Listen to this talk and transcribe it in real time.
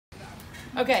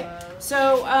Okay,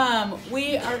 so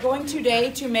we are going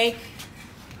today to make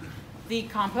the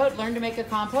compote, learn to make a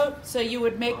compote. So you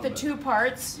would make the two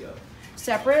parts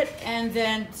separate and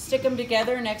then stick them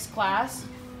together next class,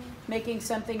 making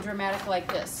something dramatic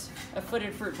like this, a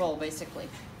footed fruit bowl basically.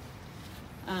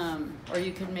 Or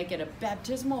you could make it a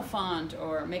baptismal font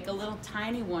or make a little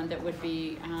tiny one that would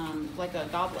be like a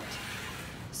goblet.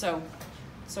 So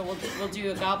we'll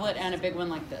do a goblet and a big one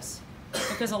like this,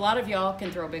 because a lot of y'all can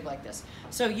throw big like this.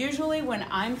 So usually when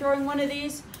I'm throwing one of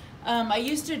these, I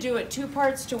used to do it 2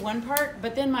 parts to 1 part,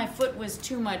 but then my foot was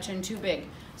too much and too big.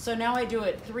 So now I do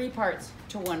it 3 parts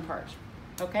to 1 part,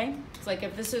 okay? It's like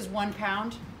if this is 1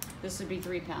 pound, this would be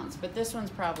 3 pounds, but this one's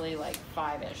probably like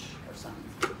 5-ish or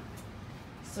something.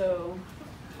 So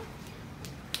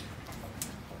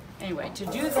anyway, to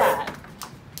do that,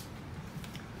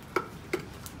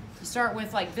 you start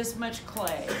with like this much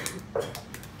clay.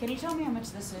 Can you tell me how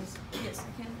much this is? Yes,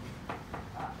 I can.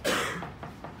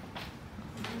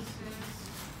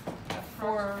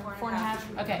 Four and a half.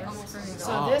 Okay,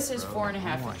 so this is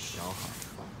 4.5.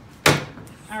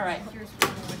 All right.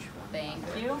 Thank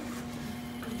you.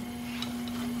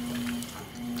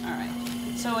 All right.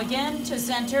 So again, to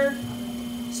center,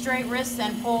 straight wrists,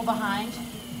 and pull behind.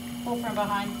 Pull from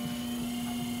behind.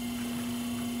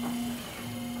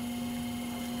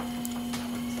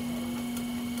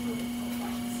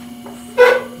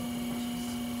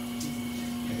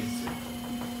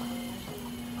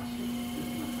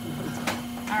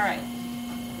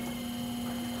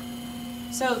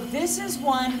 So this is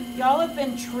one, y'all have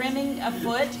been trimming a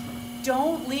foot.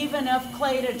 Don't leave enough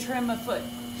clay to trim a foot.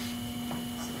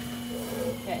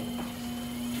 Okay.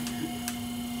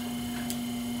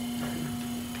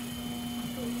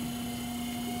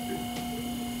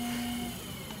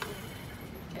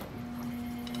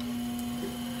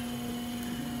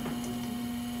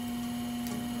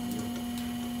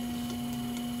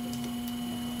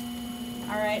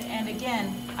 All right, and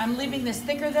again, I'm leaving this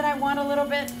thicker than I want a little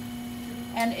bit.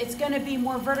 And it's going to be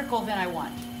more vertical than I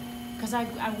want, because I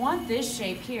want this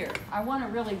shape here. I want a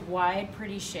really wide,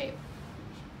 pretty shape.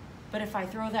 But if I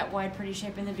throw that wide, pretty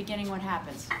shape in the beginning, what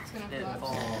happens? It's going to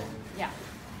fall. Yeah.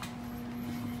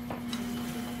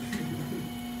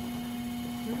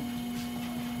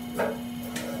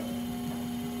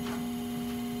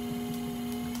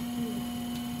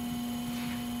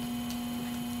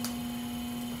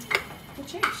 What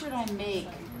shape should I make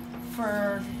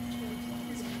for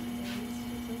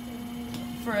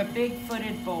a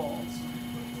big-footed bowl?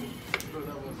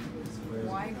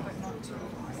 Wide but not too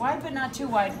wide. Wide but not too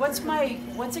wide.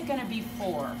 What's it gonna be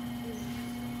for?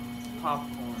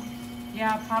 Popcorn.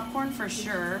 Yeah, popcorn for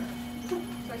sure.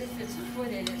 But if it's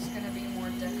footed, it's gonna be more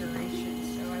decoration,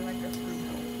 so I like a fruit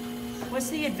bowl. What's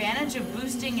the advantage of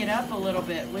boosting it up a little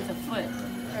bit with a foot?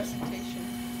 Presentation.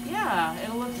 Yeah,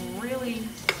 it'll look really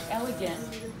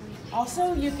elegant.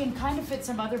 Also, you can kind of fit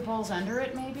some other bowls under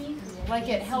it, maybe. Like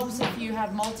it helps if you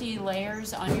have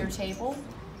multi-layers on your table.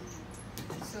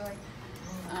 So like,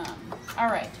 all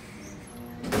right.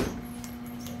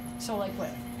 So like what?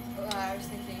 I was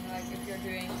thinking like if you're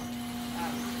doing a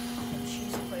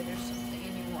cheese plate or something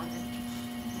and you wanted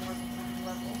more than one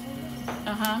level.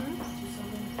 Uh-huh.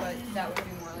 But that would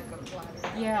be more like a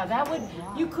platter. Yeah, that would,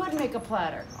 you could make a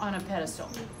platter on a pedestal.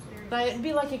 But it'd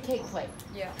be like a cake plate.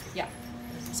 Yeah. Yeah.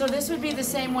 So this would be the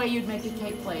same way you'd make a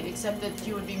cake plate, except that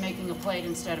you would be making a plate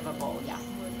instead of a bowl, yeah.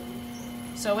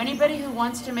 So anybody who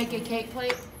wants to make a cake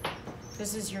plate,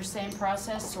 this is your same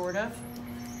process, sort of.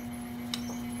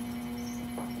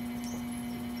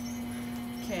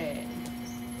 Okay.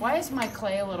 Why is my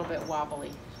clay a little bit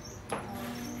wobbly?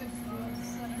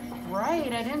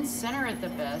 Right, I didn't center it the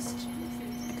best.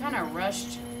 I kind of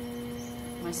rushed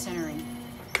my centering.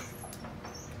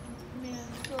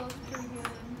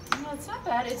 No, it's not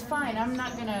bad. It's fine. I'm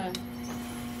not gonna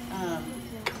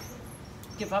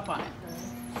give up on it.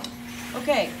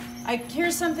 Okay,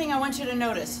 here's something I want you to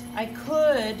notice. I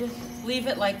could leave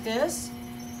it like this,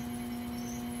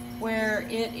 where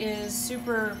it is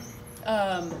super,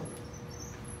 that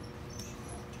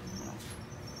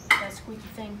squeaky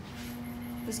thing.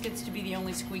 This gets to be the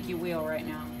only squeaky wheel right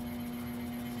now.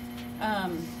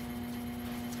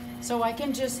 So I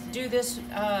can just do this,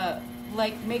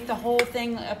 like make the whole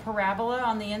thing a parabola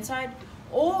on the inside,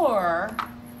 or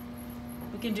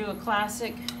we can do a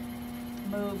classic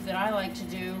move that I like to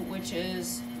do, which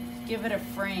is give it a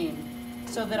frame,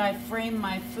 so that I frame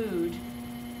my food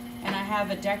and I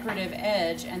have a decorative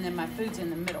edge and then my food's in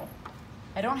the middle.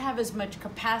 I don't have as much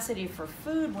capacity for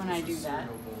food when I do that.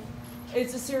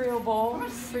 It's a cereal bowl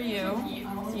for you.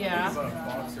 Yeah.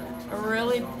 A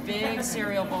really big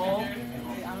cereal bowl.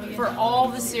 for all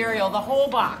the cereal. The whole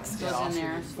box goes in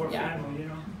there. Yeah.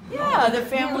 Yeah, the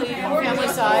family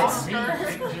size.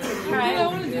 I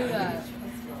don't want to do that.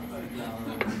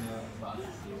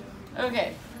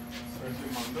 Okay.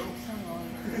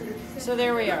 So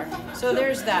there we are. So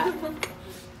there's that.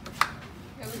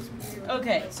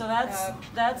 Okay, so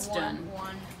that's done.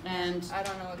 And I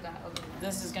don't know what that other one.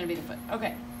 this is going to be the foot.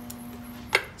 Okay.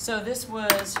 So this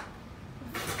was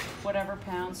whatever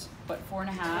pounds, but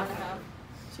 4.5.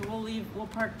 So we'll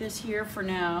park this here for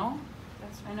now.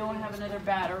 I know I have another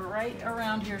bat right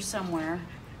around here somewhere.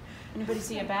 Anybody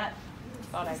see a bat?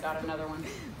 Thought I got another one.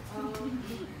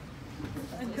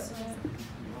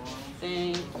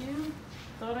 Thank you.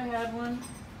 Thought I had one.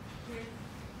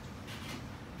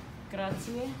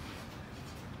 Grazie.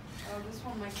 Oh, this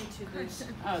one might be too loose.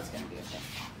 Oh, it's gonna be okay.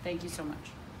 Thank you so much.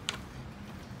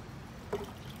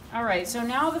 All right, so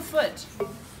now the foot.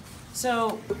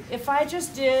 So if I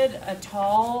just did a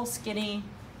tall, skinny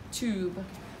tube,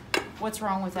 what's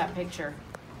wrong with that picture?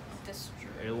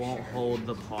 It won't hold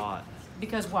the pot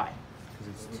Because why?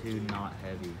 because it's too not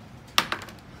heavy.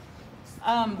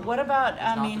 What about,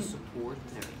 I mean,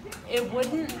 it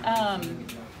wouldn't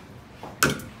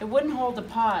hold the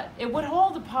pot. It would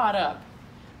hold the pot up,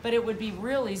 but it would be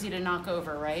real easy to knock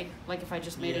over, right? Like if I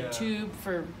just made a tube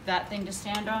for that thing to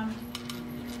stand on.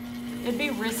 It'd be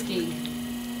risky.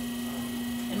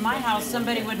 In my house,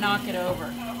 somebody would knock it over.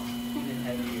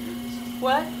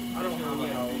 What? I don't know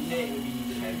how it would be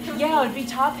heavy. Yeah, it would be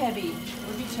top heavy. It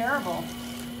would be terrible.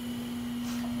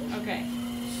 Okay.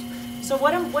 So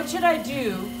what should I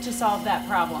do to solve that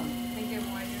problem? Make it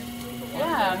wider.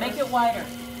 Yeah, make it wider.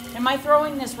 Am I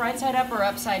throwing this right side up or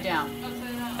upside down?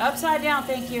 Upside down. Upside down,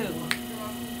 thank you.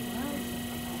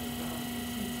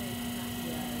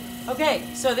 Okay,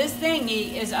 so this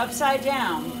thingy is upside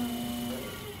down.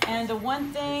 And the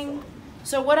one thing,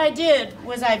 so what I did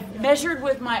was I measured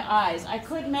with my eyes. I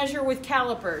could measure with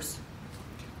calipers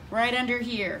right under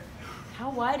here. How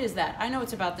wide is that? I know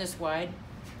it's about this wide.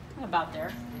 About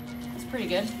there. That's pretty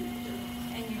good.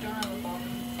 And you don't have a bottom.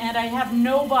 And I have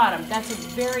no bottom. That's a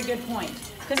very good point.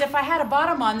 Because if I had a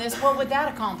bottom on this, what would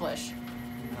that accomplish?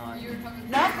 You would have a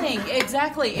Nothing,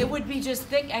 exactly. It would be just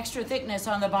thick, extra thickness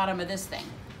on the bottom of this thing.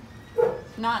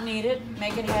 Not needed.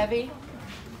 Make it heavy.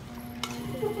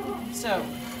 So.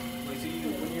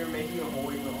 When you're making a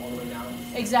hole, you go all the way down.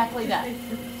 Exactly that.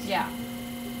 Yeah.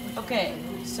 Okay,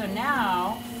 so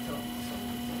now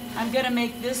I'm going to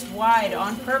make this wide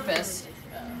on purpose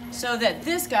so that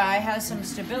this guy has some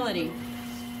stability.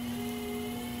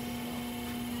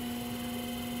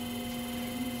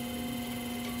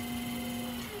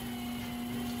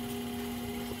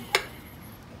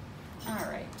 All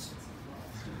right.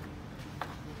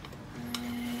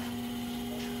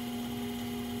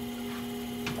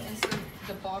 And so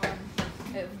the bottom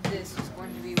of this is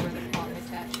going to be where the pot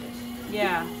attaches.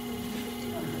 Yeah.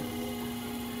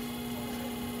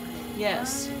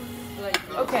 Yes. Like,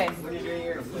 Okay. When you're doing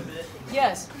your flip it,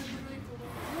 Yes.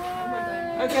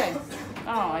 Okay.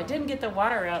 Oh, I didn't get the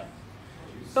water out.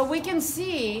 But we can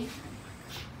see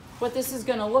what this is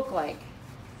going to look like.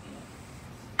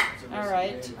 All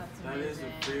right. That is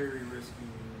a very risky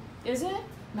move. Is it?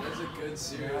 That's a good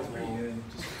serious wall.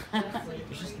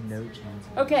 There's just no chance.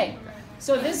 Okay.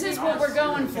 So this is what we're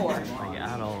going for. Like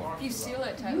at all. if you seal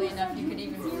it tightly enough, you could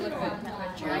even flip it and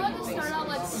have a We're allowed giant to base. start out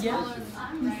like Yeah.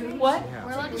 smaller. What?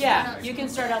 We're allowed to Yeah, start out you can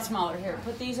start out smaller. Here,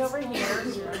 put these over here.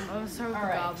 Oh, start with All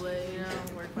right. goblet, you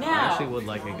know, work I Now, actually would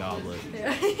like a goblet.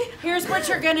 here's what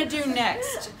you're going to do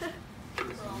next.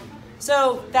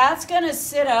 So that's going to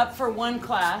sit up for one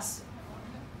class,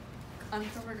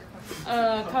 Uncovered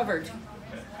or covered? covered.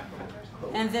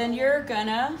 And then you're going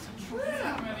to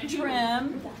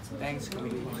trim. Thanks,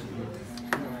 Queen.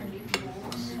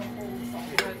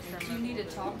 Do you need a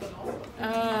top?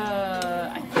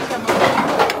 I think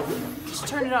I'm okay. Just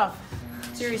turn it off.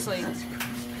 Seriously.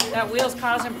 That wheel's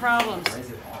causing problems.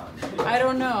 I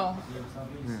don't know.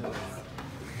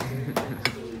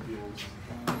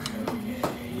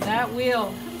 That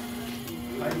wheel.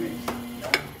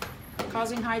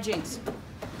 Causing hijinks.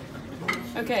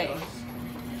 Okay.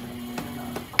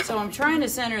 So I'm trying to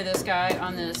center this guy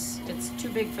on this. It's too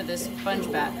big for this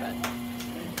sponge bat,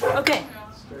 but. Okay.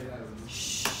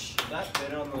 Shh. that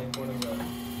fit on like one of the.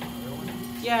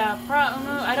 Yeah,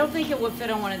 I don't think it would fit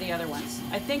on one of the other ones.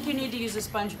 I think you need to use a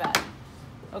sponge bat.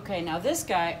 Okay, now this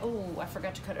guy, oh, I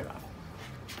forgot to cut it off.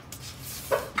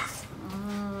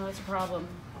 That's a problem.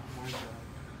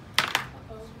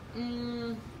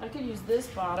 I could use this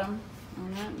bottom.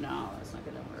 No, that's not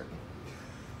gonna work.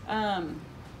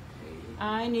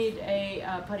 I need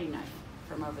a putty knife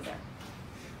from over there.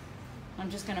 I'm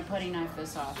just gonna putty knife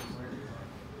this off.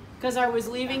 Because I was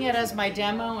leaving it as my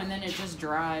demo and then it just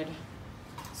dried.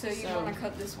 So you So- want to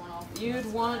cut this one off?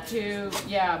 You'd want to,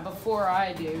 yeah, before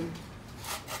I do.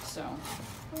 So,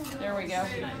 there we go.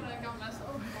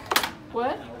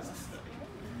 What?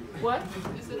 What?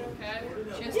 Is it okay?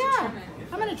 Just Yeah, to trim it.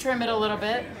 I'm gonna trim it a little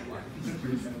bit.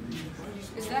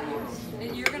 Is that,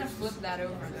 you're going to flip that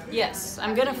over though? Yes,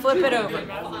 I'm gonna flip it over.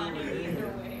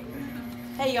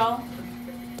 Hey y'all.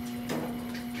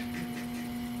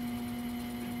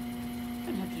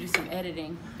 Gonna have to do some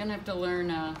editing. Gonna have to learn,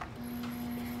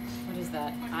 what is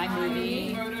that?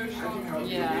 iMovie.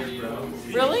 Yeah.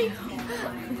 Really?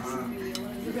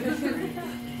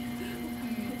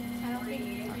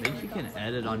 I think you can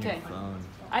edit on Okay. your phone.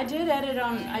 I did edit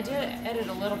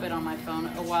a little bit on my phone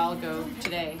a while ago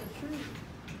today.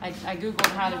 I Googled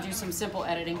how to do some simple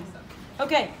editing.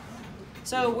 Okay,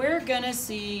 so we're gonna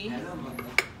see,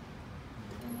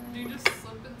 You just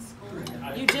slip and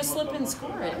score. you just slip and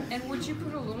score it. And would you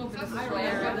put a little bit of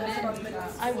flair around it?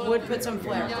 I would put some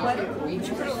flair. What? Would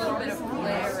you put a little bit of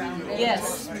flair around it?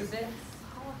 Yes. Smooth it?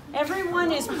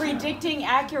 Everyone is predicting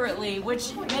accurately,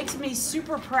 which makes me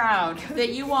super proud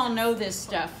that you all know this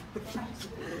stuff.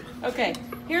 Okay,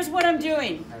 here's what I'm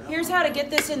doing. Here's how to get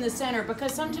this in the center,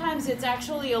 because sometimes it's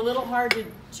actually a little hard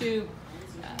to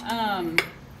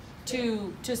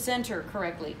center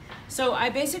correctly. So I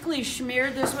basically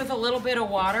smeared this with a little bit of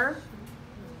water,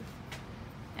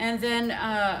 and then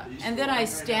I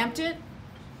stamped it.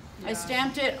 I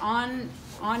stamped it on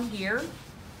here,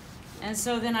 and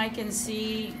so then I can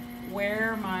see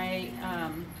where my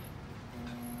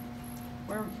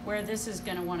where this is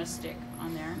going to want to stick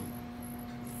on there.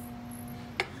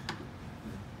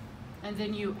 And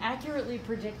then you accurately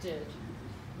predicted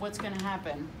what's going to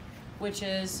happen, which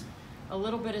is a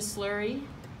little bit of slurry.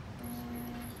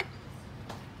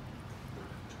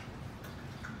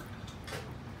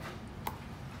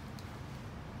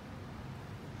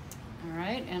 All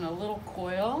right, and a little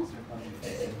coil.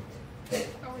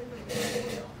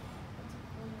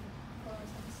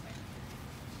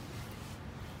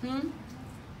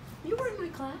 You were in my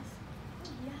class?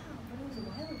 Yeah, but it was a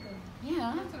while ago.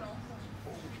 Yeah.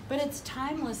 But it's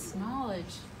timeless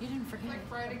knowledge. You didn't forget.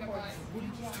 Like riding a bike.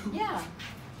 Yeah,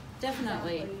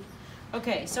 definitely.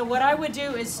 Okay, so what I would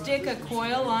do is stick a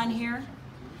coil on here.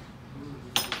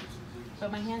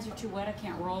 But my hands are too wet, I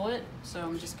can't roll it. So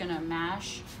I'm just gonna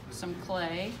mash some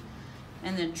clay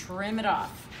and then trim it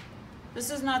off. This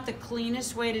is not the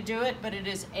cleanest way to do it, but it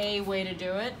is a way to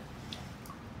do it.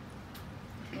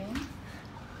 Okay.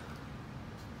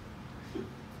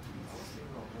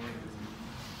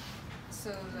 So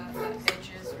that the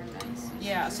edges are nice.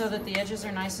 Yeah, so that the edges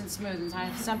are nice and smooth and I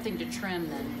have something to trim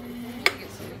then. You get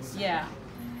some Yeah.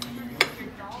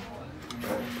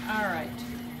 All right.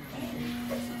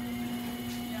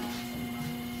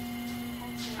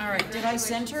 All right, did I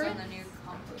center it? on the new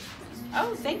compost bin.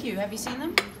 Oh, thank you. Have you seen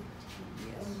them?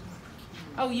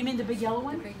 Oh, you mean the big yellow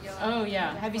one? Big yellow. Oh,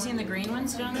 yeah. Have you seen the green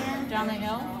ones down there, down the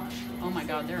hill? Oh my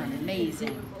God, they're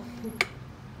amazing.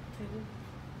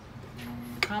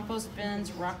 Compost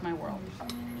bins rock my world.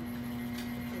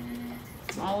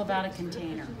 It's all about a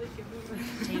container.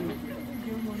 Containment.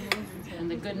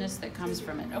 And the goodness that comes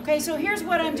from it. Okay, so here's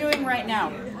what I'm doing right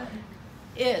now.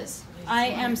 I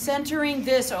am centering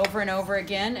this over and over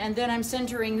again, and then I'm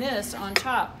centering this on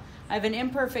top. I have an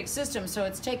imperfect system, so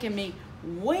it's taken me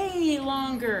way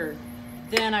longer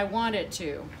than I want it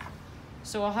to.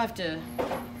 So I'll have to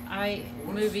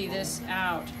iMovie this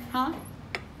out. Huh?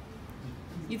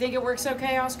 You think it works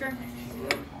okay, Oscar?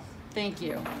 Thank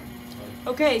you.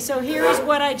 Okay, so here's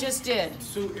what I just did.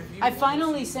 So if you I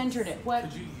finally centered it. What?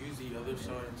 could you use the other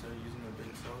side instead of using the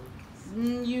big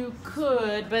side? You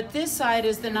could, but this side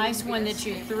is the nice one that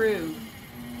you threw.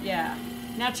 Yeah.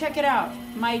 Now check it out.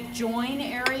 My join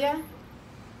area,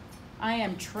 I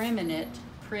am trimming it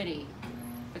pretty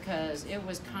because it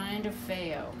was kind of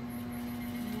fail.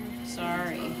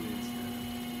 Sorry.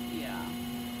 Yeah.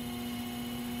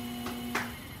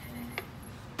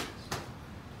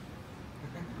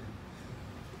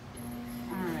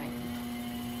 All right.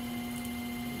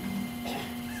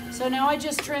 So now I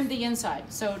just trimmed the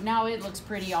inside. So now it looks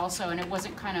pretty also, and it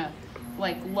wasn't kind of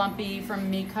like lumpy from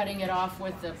me cutting it off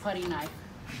with the putty knife.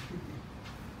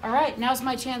 All right, now's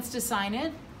my chance to sign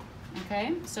it.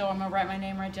 Okay, so I'm gonna write my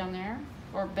name right down there,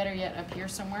 or better yet, up here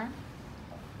somewhere.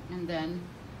 And then,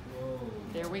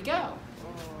 there we go.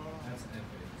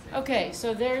 Okay,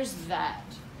 so there's that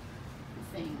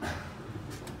thing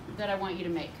that I want you to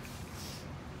make.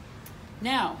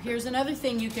 Now, here's another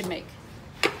thing you can make.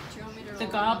 Do you want me to The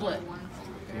roll goblet. another one?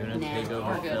 You wanna take Nah, over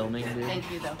we're good. filming, dude?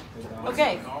 Thank you though.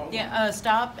 Okay, yeah,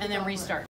 stop and then restart.